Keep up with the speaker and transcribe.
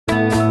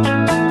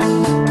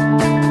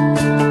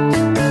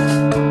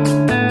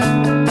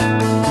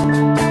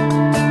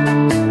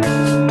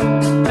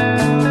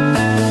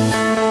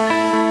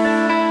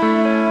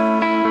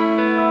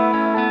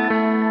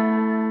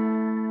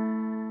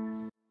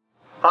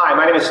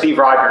my name is Steve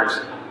Rodgers,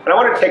 and I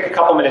wanted to take a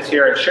couple minutes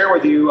here and share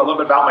with you a little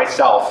bit about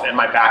myself and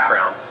my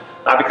background.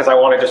 Not because I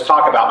want to just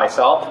talk about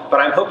myself,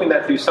 but I'm hoping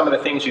that through some of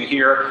the things you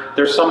hear,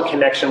 there's some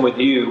connection with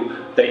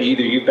you that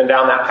either you've been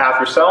down that path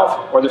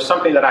yourself, or there's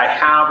something that I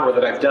have or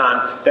that I've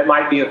done that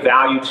might be of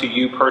value to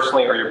you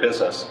personally or your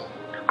business.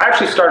 I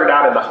actually started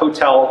out in the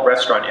hotel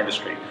restaurant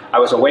industry. I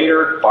was a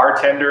waiter,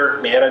 bartender,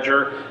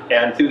 manager,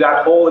 and through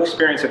that whole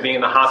experience of being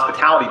in the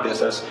hospitality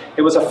business,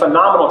 it was a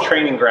phenomenal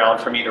training ground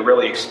for me to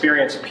really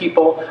experience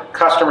people,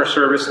 customer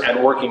service,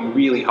 and working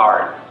really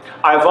hard.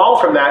 I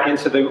evolved from that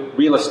into the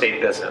real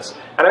estate business,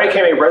 and I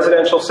became a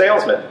residential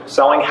salesman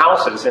selling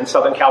houses in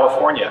Southern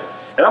California.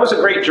 And that was a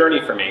great journey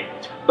for me,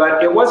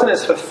 but it wasn't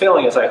as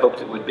fulfilling as I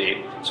hoped it would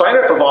be. So I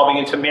ended up evolving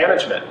into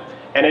management.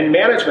 And in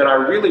management, I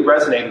really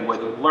resonated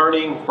with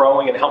learning,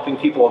 growing, and helping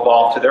people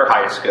evolve to their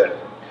highest good.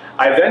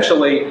 I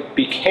eventually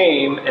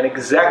became an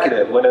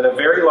executive within a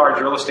very large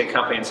real estate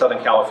company in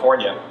Southern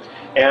California.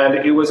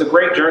 And it was a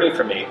great journey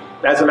for me.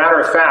 As a matter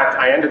of fact,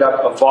 I ended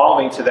up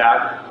evolving to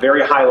that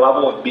very high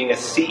level of being a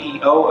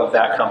CEO of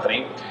that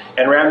company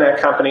and ran that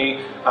company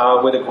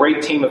with a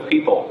great team of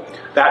people.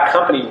 That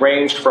company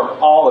ranged from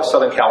all of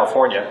Southern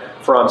California,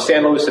 from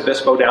San Luis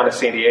Obispo down to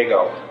San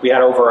Diego. We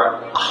had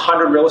over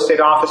 100 real estate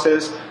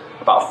offices,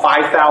 about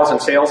 5,000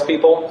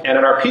 salespeople, and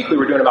at our peak we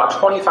were doing about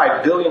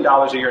 $25 billion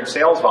a year in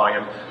sales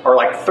volume, or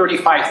like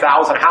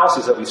 35,000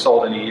 houses that we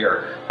sold in a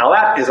year. Now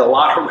that is a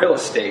lot of real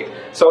estate.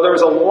 So there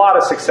was a lot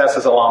of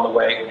successes along the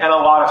way, and a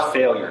lot of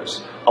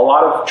failures. A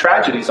lot of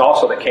tragedies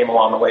also that came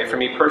along the way for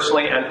me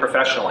personally and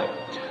professionally.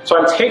 So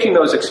I'm taking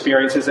those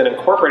experiences and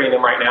incorporating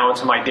them right now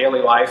into my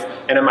daily life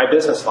and in my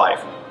business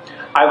life.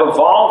 I've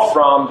evolved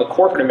from the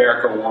corporate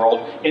America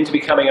world into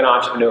becoming an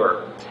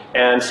entrepreneur.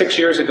 And 6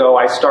 years ago,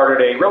 I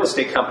started a real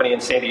estate company in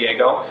San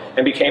Diego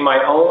and became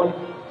my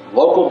own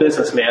local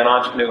businessman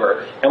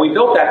entrepreneur. And we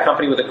built that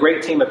company with a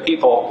great team of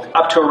people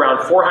up to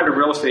around 400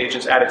 real estate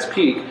agents at its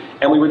peak.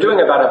 And we were doing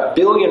about $1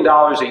 billion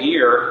a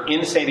year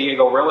in San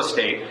Diego real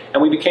estate.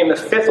 And we became the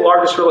 5th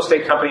largest real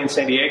estate company in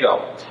San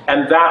Diego.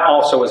 And that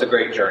also was a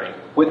great journey,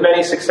 with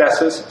many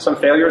successes, some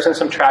failures, and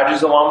some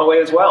tragedies along the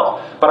way as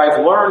well. But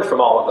I've learned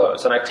from all of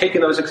those, and I've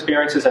taken those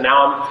experiences, and now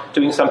I'm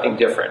doing something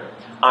different.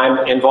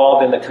 I'm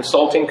involved in the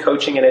consulting,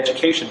 coaching, and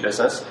education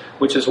business,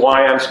 which is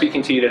why I'm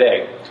speaking to you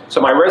today. So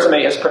my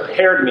resume has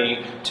prepared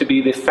me to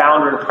be the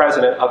founder and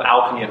president of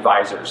Alchemy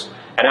Advisors.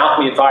 And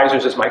Alchemy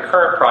Advisors is my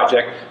current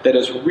project that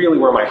is really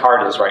where my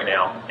heart is right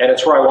now. And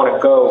it's where I want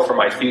to go for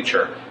my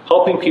future,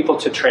 helping people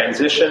to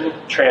transition,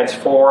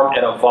 transform,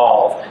 and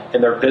evolve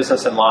in their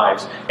business and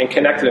lives, and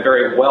connect to a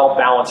very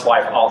well-balanced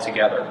life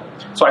altogether.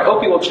 So I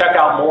hope you will check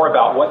out more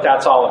about what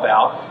that's all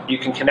about. You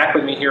can connect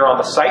with me here on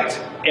the site,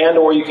 and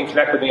or you can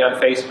connect with me on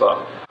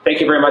Facebook. Thank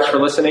you very much for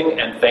listening,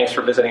 and thanks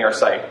for visiting our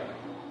site.